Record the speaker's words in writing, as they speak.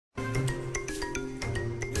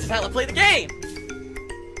how to play the game!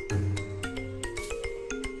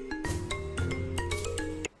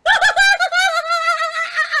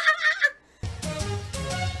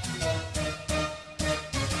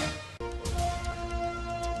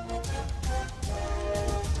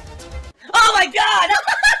 Oh my god!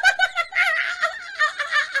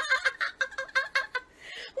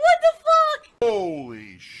 What the fuck?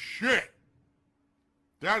 Holy shit!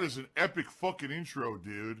 That is an epic fucking intro,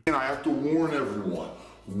 dude. And I have to warn everyone,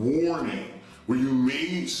 warning, what you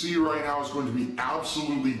may see right now is going to be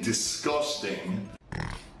absolutely disgusting.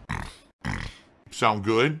 Sound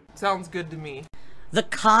good? Sounds good to me. The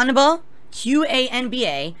Canba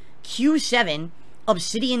QANBA Q7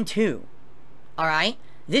 Obsidian 2. Alright?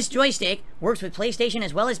 This joystick works with PlayStation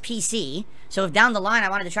as well as PC. So if down the line I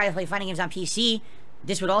wanted to try to play fighting games on PC,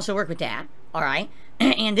 this would also work with that. Alright?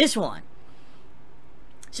 And this one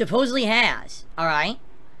supposedly has, alright,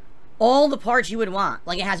 all the parts you would want.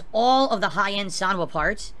 Like, it has all of the high-end Sanwa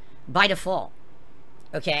parts by default.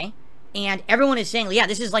 Okay? And everyone is saying, yeah,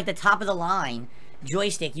 this is like the top-of-the-line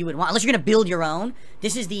joystick you would want. Unless you're going to build your own,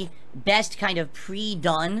 this is the best kind of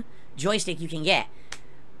pre-done joystick you can get.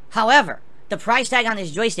 However, the price tag on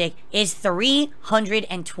this joystick is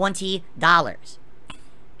 $320.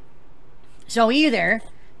 So either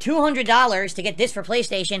 $200 to get this for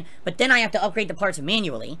PlayStation, but then I have to upgrade the parts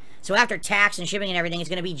manually. So after tax and shipping and everything, it's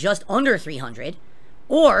going to be just under $300.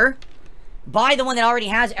 Or buy the one that already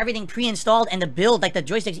has everything pre-installed and the build, like the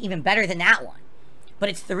joystick's even better than that one. But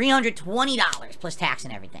it's $320 plus tax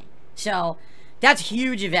and everything. So that's a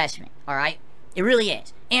huge investment, alright? It really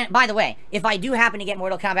is. And by the way, if I do happen to get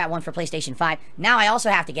Mortal Kombat 1 for PlayStation 5, now I also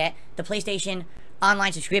have to get the PlayStation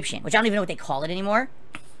Online subscription, which I don't even know what they call it anymore,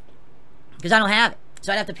 because I don't have it.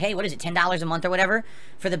 So I'd have to pay, what is it, $10 a month or whatever,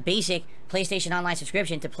 for the basic PlayStation Online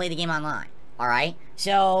subscription to play the game online. Alright?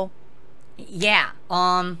 So, yeah.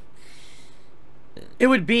 It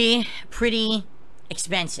would be pretty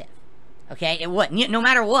expensive. Okay? It would. No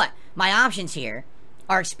matter what, my options here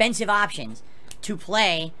are expensive options to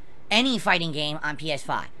play any fighting game on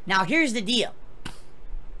PS5. Now, here's the deal.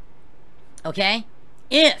 Okay?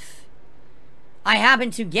 If I happen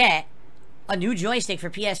to get a new joystick for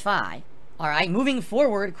PS5, alright, moving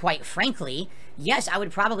forward, quite frankly, yes, I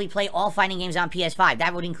would probably play all fighting games on PS5.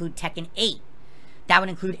 That would include Tekken 8. That would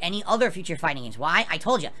include any other future fighting games. Why? I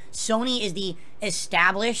told you, Sony is the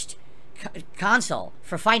established console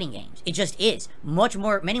for fighting games. It just is.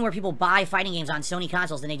 Many more people buy fighting games on Sony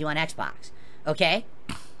consoles than they do on Xbox. Okay?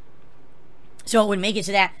 So it would make it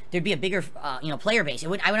so that there'd be a bigger, player base. I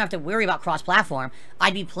wouldn't have to worry about cross-platform.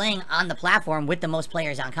 I'd be playing on the platform with the most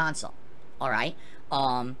players on console. Alright?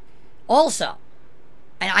 Also,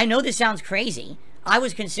 and I know this sounds crazy, I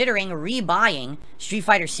was considering rebuying Street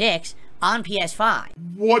Fighter 6 on PS5.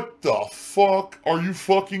 What the fuck? Are you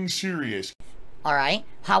fucking serious? Alright?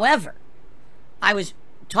 However, I was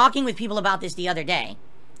talking with people about this the other day,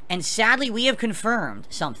 and sadly we have confirmed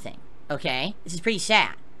something. Okay? This is pretty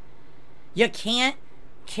sad. You can't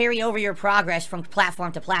carry over your progress from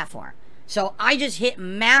platform to platform. So I just hit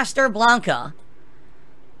Master Blanca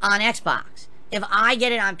on Xbox. If I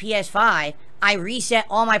get it on PS5, I reset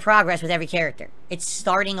all my progress with every character. It's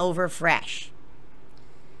starting over fresh.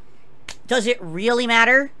 Does it really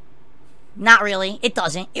matter? Not really. It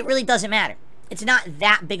doesn't. It really doesn't matter. It's not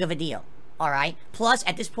that big of a deal. Alright? Plus,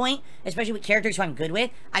 at this point, especially with characters who I'm good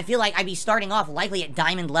with, I feel like I'd be starting off likely at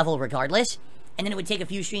diamond level regardless. And then it would take a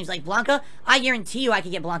few streams like Blanca. I guarantee you I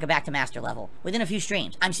could get Blanca back to master level within a few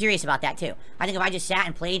streams. I'm serious about that too. I think if I just sat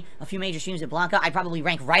and played a few major streams with Blanca, I'd probably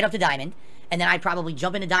rank right up to diamond. And then I'd probably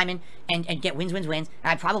jump into diamond and get wins. And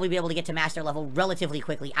I'd probably be able to get to master level relatively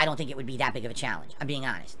quickly. I don't think it would be that big of a challenge. I'm being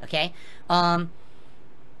honest, okay?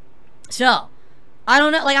 So, I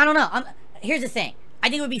don't know. Here's the thing. I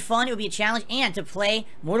think it would be fun, it would be a challenge, and to play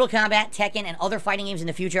Mortal Kombat, Tekken, and other fighting games in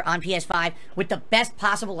the future on PS5 with the best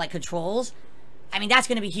possible, controls. I mean, that's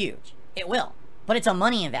going to be huge. It will. But it's a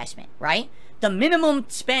money investment, right? The minimum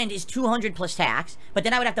spend is $200 plus tax, but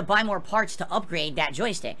then I would have to buy more parts to upgrade that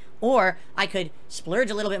joystick. Or I could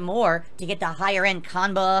splurge a little bit more to get the higher end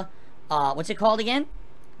Canba, what's it called again?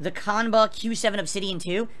 The Canba Q7 Obsidian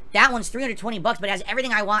 2. That one's $320 bucks, but it has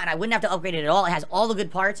everything I want, and I wouldn't have to upgrade it at all. It has all the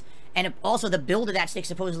good parts, and also the build of that stick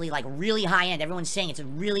supposedly, really high end. Everyone's saying it's a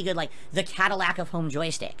really good, the Cadillac of home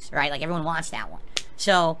joysticks, right? Everyone wants that one.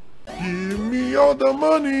 So, give me all the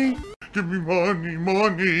money. Give me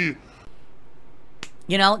money.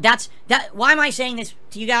 You know, why am I saying this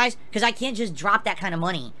to you guys? Because I can't just drop that kind of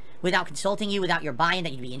money without consulting you, without your buy-in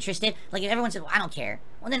that you'd be interested. If everyone says, well, I don't care.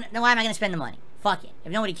 Well, then why am I going to spend the money? Fuck it.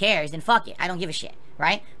 If nobody cares, then fuck it. I don't give a shit,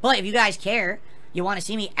 right? But if you guys care, You want to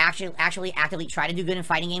see me actually actively try to do good in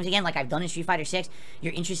fighting games again, like I've done in Street Fighter 6.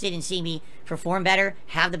 You're interested in seeing me perform better,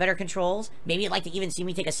 have the better controls. Maybe you'd like to even see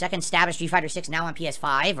me take a second stab at Street Fighter 6 now on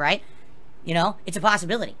PS5, right? You know, it's a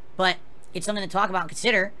possibility. But it's something to talk about and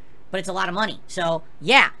consider, but it's a lot of money. So,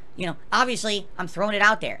 yeah, you know, obviously, I'm throwing it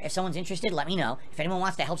out there. If someone's interested, let me know. If anyone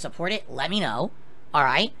wants to help support it, let me know. All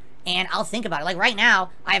right? And I'll think about it. Like, right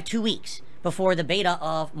now, I have 2 weeks before the beta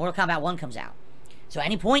of Mortal Kombat 1 comes out. So, at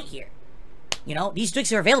any point here, you know, these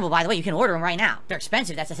sticks are available, by the way. You can order them right now. They're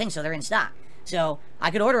expensive, that's the thing, so they're in stock. So,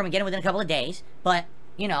 I could order them and get them within a couple of days, but,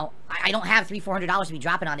 you know, I don't have $300-400 to be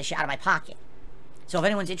dropping on this shit out of my pocket. So, if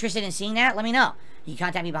anyone's interested in seeing that, let me know. You can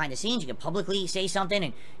contact me behind the scenes. You can publicly say something,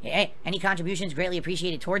 and hey, any contributions greatly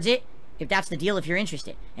appreciated towards it, if that's the deal, if you're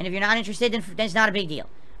interested. And if you're not interested, then it's not a big deal.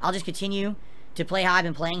 I'll just continue to play how I've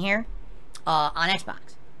been playing here on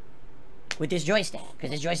Xbox with this joystick,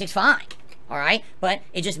 because this joystick's fine. Alright? But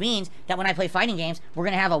it just means that when I play fighting games, we're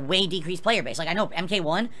going to have a way decreased player base. Like, I know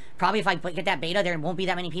MK1, probably if I get that beta, there won't be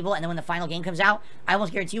that many people, and then when the final game comes out, I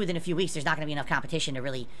almost guarantee you within a few weeks, there's not going to be enough competition to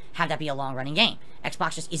really have that be a long-running game.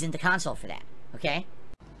 Xbox just isn't the console for that. Okay?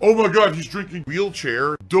 Oh my god, he's drinking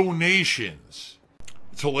wheelchair donations.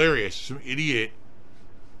 It's hilarious. Some idiot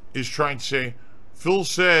is trying to say, Phil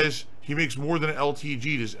says he makes more than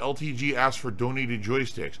LTG. Does LTG ask for donated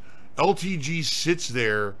joysticks? LTG sits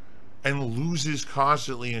there and loses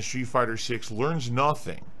constantly in Street Fighter 6, learns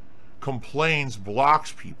nothing, complains,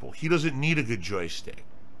 blocks people. He doesn't need a good joystick.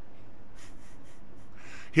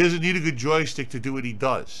 He doesn't need a good joystick to do what he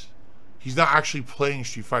does. He's not actually playing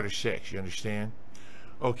Street Fighter 6, you understand?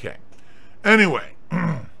 Okay. Anyway.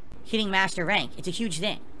 Hitting master rank. It's a huge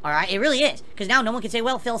thing. Alright? It really is. Because now no one can say,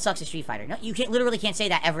 well, Phil sucks at Street Fighter. No, you literally can't say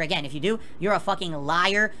that ever again. If you do, you're a fucking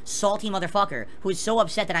liar, salty motherfucker who is so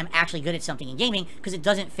upset that I'm actually good at something in gaming because it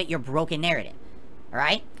doesn't fit your broken narrative.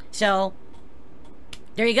 Alright? So,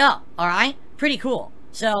 there you go. Alright? Pretty cool.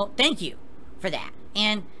 So, thank you for that.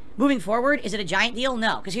 And moving forward, is it a giant deal?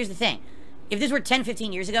 No. Because here's the thing. If this were 10,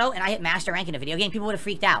 15 years ago and I hit master rank in a video game, people would have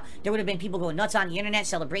freaked out. There would have been people going nuts on the internet,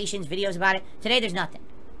 celebrations, videos about it. Today, there's nothing.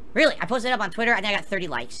 Really, I posted it up on Twitter, I think I got 30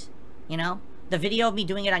 likes. You know? The video of me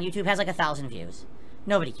doing it on YouTube has like 1,000 views.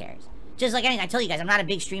 Nobody cares. Just like anything, I tell you guys, I'm not a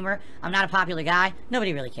big streamer. I'm not a popular guy.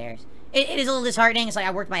 Nobody really cares. It is a little disheartening. It's like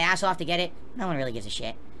I worked my ass off to get it. No one really gives a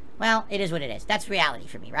shit. Well, it is what it is. That's reality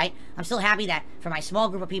for me, right? I'm still happy that for my small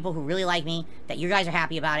group of people who really like me, that you guys are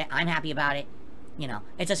happy about it. I'm happy about it. You know,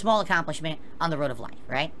 it's a small accomplishment on the road of life,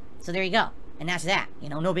 right? So there you go. And that's that. You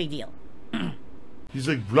know, no big deal. He's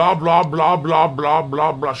like, blah, blah, blah, blah, blah,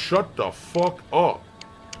 blah, blah. Shut the fuck up.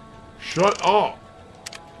 Shut up.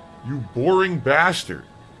 You boring bastard.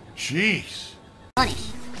 Jeez. Punish.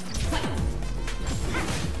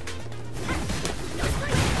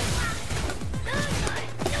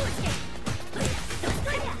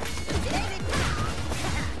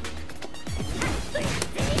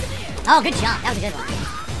 Oh, good jump. That was a good one.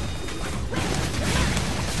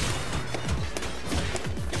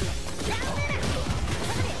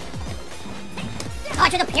 Oh, I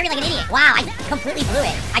tried to parry like an idiot. Wow, I completely blew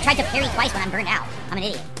it. I tried to parry twice when I'm burned out. I'm an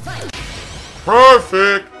idiot.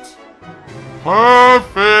 Perfect.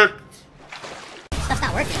 Perfect. Stuff's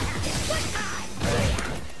not working.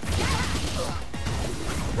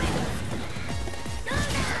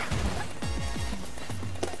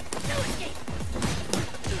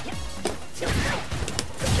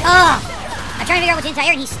 Oh! I'm trying to figure out what's inside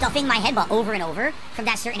here, and he's stuffing my headbutt over and over from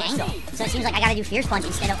that certain angle. So it seems like I gotta do Fierce Punch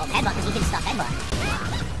instead of headbutt, because he can stuff headbutt.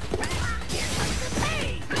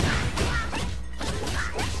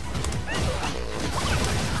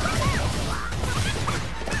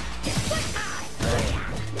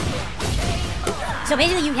 So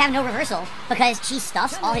basically you have no reversal, because she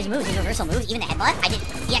stuffs all his moves, his reversal moves, even the headbutt. I did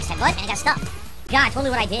EX headbutt, and it got stuffed. Yeah, totally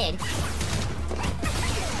what I did.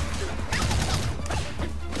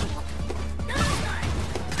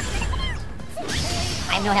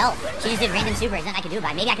 I have no help. She just did random super. There's nothing I could do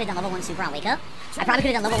about it. Maybe I could have done level 1 super on Wake Up. I probably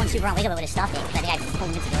could have done level 1 super on Wake Up, but would have stuffed it, because I think I have full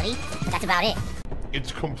invincibility. But that's about it.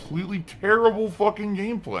 It's completely terrible fucking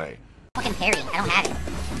gameplay. Fucking parry. I don't have it.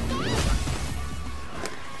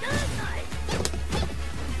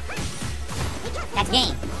 That's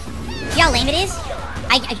game. See how lame it is?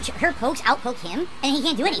 Her pokes outpoke him, and he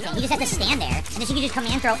can't do anything. He just has to stand there, and then she can just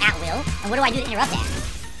command throw at will. And what do I do to interrupt that?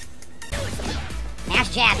 Mash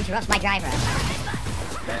jab interrupts my drive rush.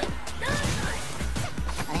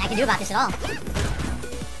 Nothing I can do about this at all.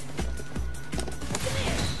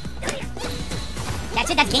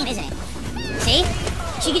 That's it, that's game, isn't it? See?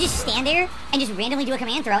 She could just stand there and just randomly do a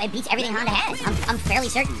command throw. It beats everything Honda has. I'm fairly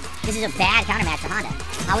certain. This is a bad counter match for Honda.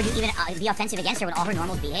 How would you even be offensive against her when all her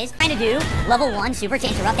normals beat his? Trying to do level 1 super to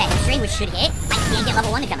interrupt that hit string, which should hit. I can't get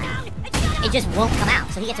level 1 to come out. It just won't come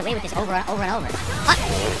out. So he gets away with this over and over and over.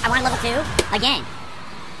 I want level 2 again.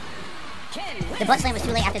 The butt slam was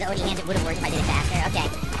too late after the OD hands. It would have worked if I did it faster. Okay.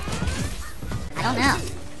 I don't know.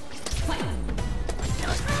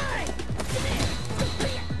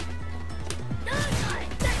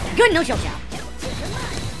 Good no choke shot.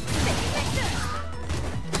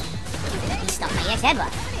 He stuck my EX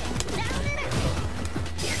headbutt.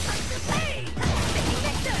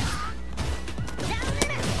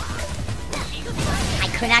 I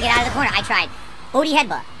could not get out of the corner. I tried OD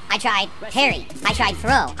headbutt. I tried parry. I tried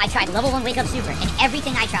throw. I tried level 1 wake up super. And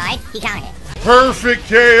everything I tried, he countered it. Perfect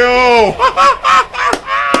KO!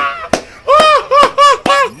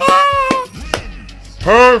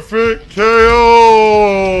 Perfect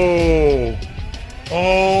KO!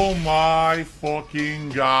 Oh my fucking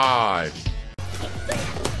god.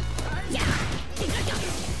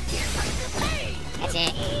 That's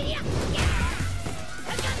it.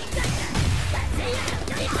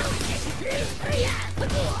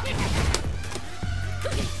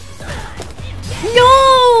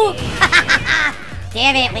 No!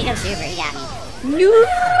 Damn it, wake up super, he got me. No!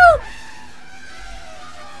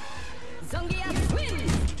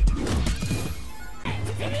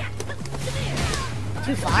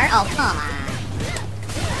 Too far? Oh, come on.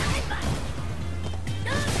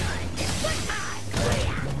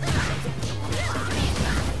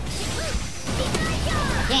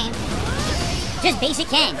 Game. Just basic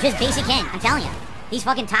Ken. Just basic Ken. I'm telling you. These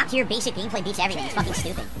fucking top tier basic gameplay beats everything. It's fucking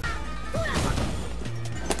stupid.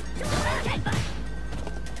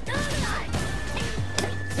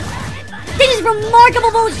 This is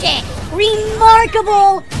remarkable bullshit!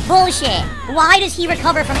 Remarkable bullshit! Why does he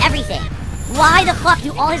recover from everything? Why the fuck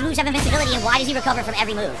do all his moves have invincibility and why does he recover from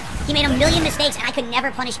every move? He made a million mistakes and I could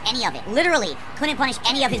never punish any of it. Literally, couldn't punish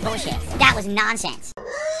any of his bullshit. That was nonsense.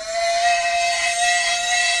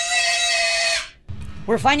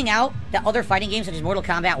 We're finding out that other fighting games such as Mortal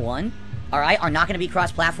Kombat 1, alright, are not going to be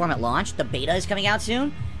cross-platform at launch. The beta is coming out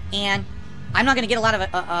soon, and I'm not going to get a lot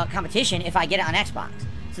of competition if I get it on Xbox.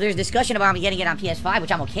 So there's discussion about me getting it on PS5,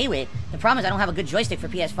 which I'm okay with. The problem is I don't have a good joystick for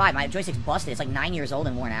PS5. My joystick's busted. It's like 9 years old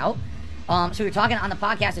and worn out. So we were talking on the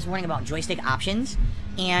podcast this morning about joystick options,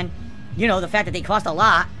 and, you know, the fact that they cost a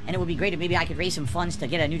lot, and it would be great if maybe I could raise some funds to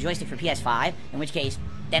get a new joystick for PS5, in which case,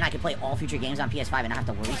 then I could play all future games on PS5 and not have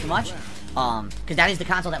to worry too much. Because that is the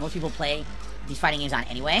console that most people play these fighting games on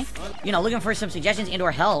anyway. You know, looking for some suggestions and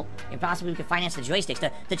or help, if possibly we could finance the joysticks.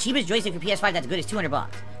 The cheapest joystick for PS5 that's good is $200,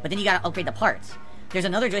 but then you gotta upgrade the parts. There's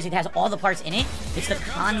another joystick that has all the parts in it. It's the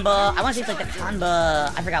Kanba, I want to say it's like the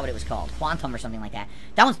Kanba, I forgot what it was called, Quantum or something like that.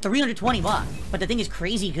 That one's $320, but the thing is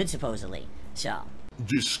crazy good supposedly, so.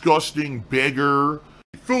 Disgusting beggar.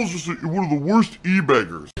 Phil's just one of the worst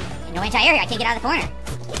e-beggars. No anti-air here, I can't get out of the corner.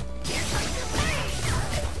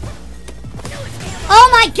 Oh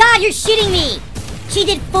my god, you're shitting me! She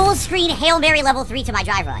did full screen Hail Mary level 3 to my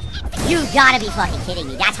drive rush. You gotta be fucking kidding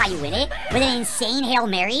me. That's how you win it? With an insane Hail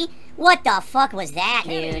Mary? What the fuck was that,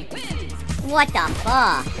 dude? What the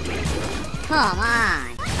fuck? Come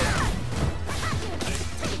on.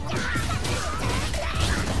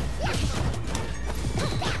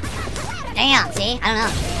 Damn, see? I don't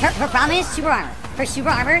know. Her problem is super armor. Her super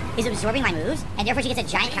armor is absorbing my moves, and therefore she gets a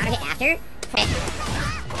giant counter hit after.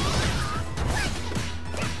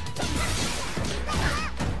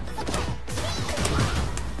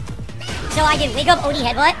 So I did wake up OD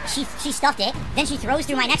headbutt, she stuffed it, then she throws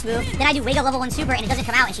through my next move, then I do wake up level 1 super and it doesn't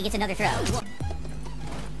come out and she gets another throw.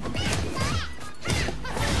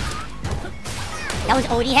 That was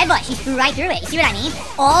OD headbutt, she threw right through it, you see what I mean?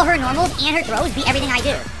 All her normals and her throws beat everything I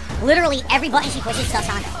do. Literally every button she pushes stuffs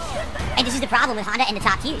Honda. And this is the problem with Honda and the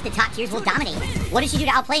top tiers. The top tiers will dominate. What did she do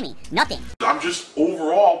to outplay me? Nothing. I'm just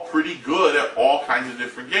overall pretty good at all kinds of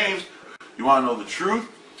different games. You want to know the truth?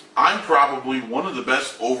 I'm probably one of the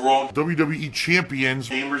best overall WWE champions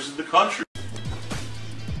gamers in the country.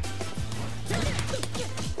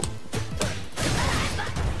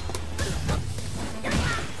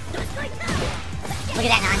 Look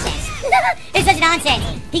at that nonsense. It's such nonsense.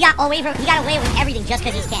 He got away with everything just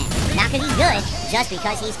because he's Ken. Not because he's good, just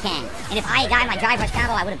because he's Ken. And if I had gotten my drive rush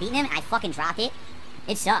combo, I would have beaten him, and I fucking dropped it.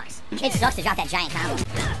 It sucks. It sucks to drop that giant combo.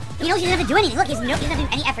 He knows he doesn't have to do anything. Look, he doesn't have to do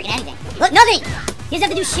any effort in anything. Look, nothing! He doesn't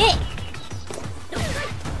have to do shit!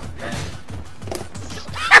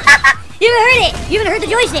 You haven't heard it! You haven't heard the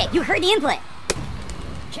joystick! You heard the input!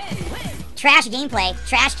 Trash gameplay,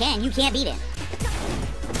 trash Ken, you can't beat him.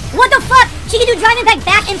 What the fuck? She can do drive impact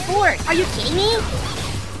back and forth. Are you kidding me?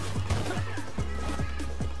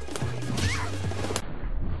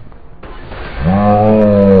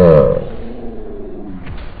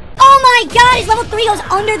 Oh my god, his level 3 goes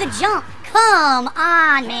under the jump. Come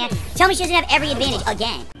on, man. Tell me she doesn't have every advantage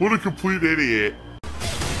again. What a complete idiot.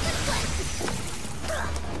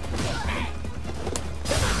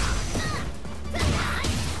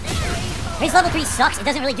 His level 3 sucks. It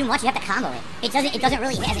doesn't really do much. You have to combo it. It doesn't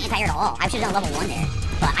really hit as an anti-air at all. I should have done level 1 there.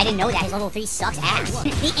 But I didn't know that. His level 3 sucks ass.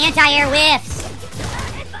 The anti-air whiffs.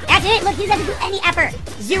 That's it. Look, he doesn't do any effort.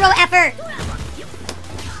 Zero effort.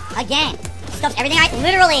 Again. Stuffs everything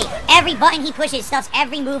literally, every button he pushes stuffs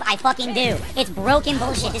every move I fucking do. It's broken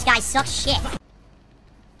bullshit. This guy sucks shit.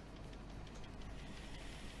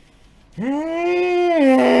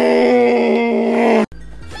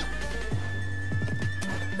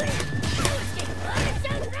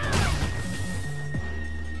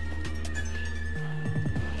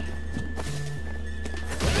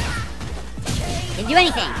 Didn't do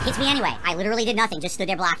anything. Hits me anyway. I literally did nothing. Just stood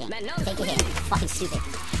there blocking. Take a hit. Fucking stupid.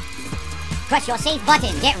 Press your safe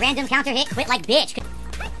button. Get random counter hit. Quit like bitch.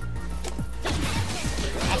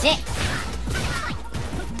 That's it.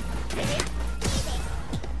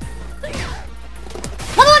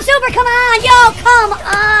 Level 1 super, come on! Yo, come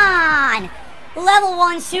on! Level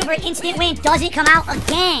 1 super instant win doesn't come out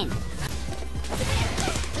again.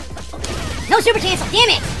 No super cancel, damn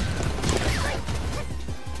it!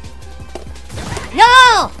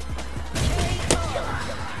 No!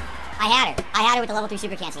 I had her with the level 3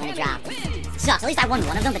 super cancel and it dropped. Sucks. At least I won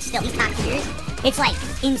one of them, but still, these top tiers, it's like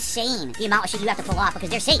insane the amount of shit you have to pull off because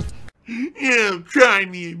they're safe. Yeah, try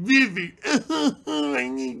me, Vivi. I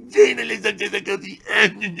need journalism difficulty. I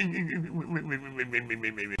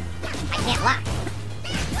can't block.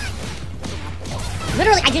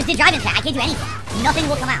 Literally, I just did drive impact. I can't do anything. Nothing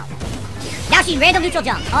will come out. Now she random neutral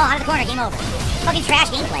jump. Oh, out of the corner, game over. Fucking trash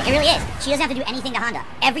gameplay. It really is. She doesn't have to do anything to Honda.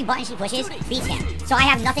 Every button she pushes beats him. So I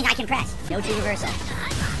have nothing I can press. No true reversal.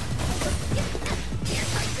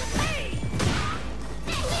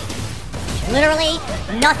 Literally,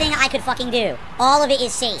 nothing I could fucking do. All of it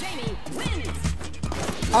is safe.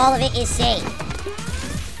 All of it is safe.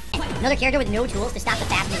 And another character with no tools to stop the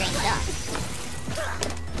fast and range stuff.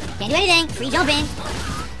 Can't do anything. Free jumping.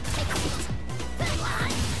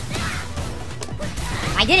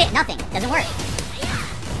 I did it. Nothing. Doesn't work.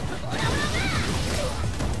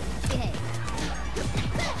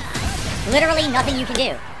 Literally nothing you can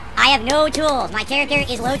do. I have no tools. My character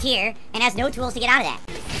is low tier and has no tools to get out of that.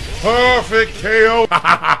 Perfect KO.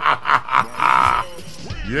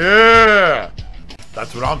 Yeah.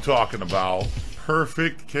 That's what I'm talking about.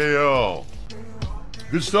 Perfect KO.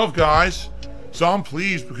 Good stuff, guys. So I'm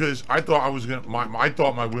pleased because I thought I was gonna I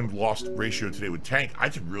thought my win-loss ratio today would tank. I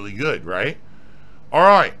did really good, right?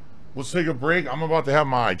 Alright, let's take a break. I'm about to have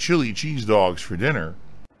my chili cheese dogs for dinner.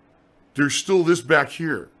 There's still this back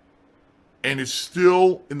here. And it's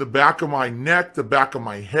still in the back of my neck, the back of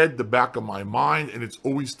my head, the back of my mind, and it's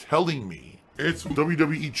always telling me it's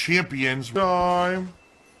WWE Champions time.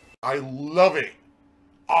 I love it.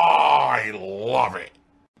 I love it.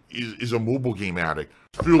 Is a mobile game addict.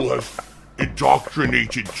 Phil has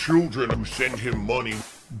indoctrinated children who send him money,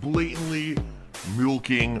 blatantly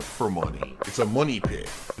milking for money. It's a money pit.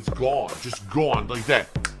 It's gone, just gone like that.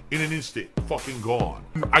 In an instant, fucking gone.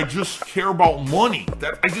 I just care about money.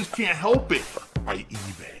 That I just can't help it. I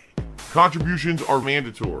eBay. Contributions are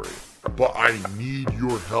mandatory, but I need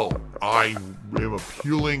your help. I am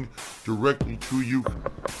appealing directly to you.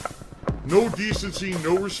 No decency,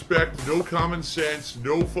 no respect, no common sense,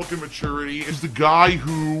 no fucking maturity. Is the guy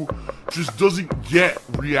who just doesn't get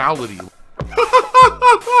reality.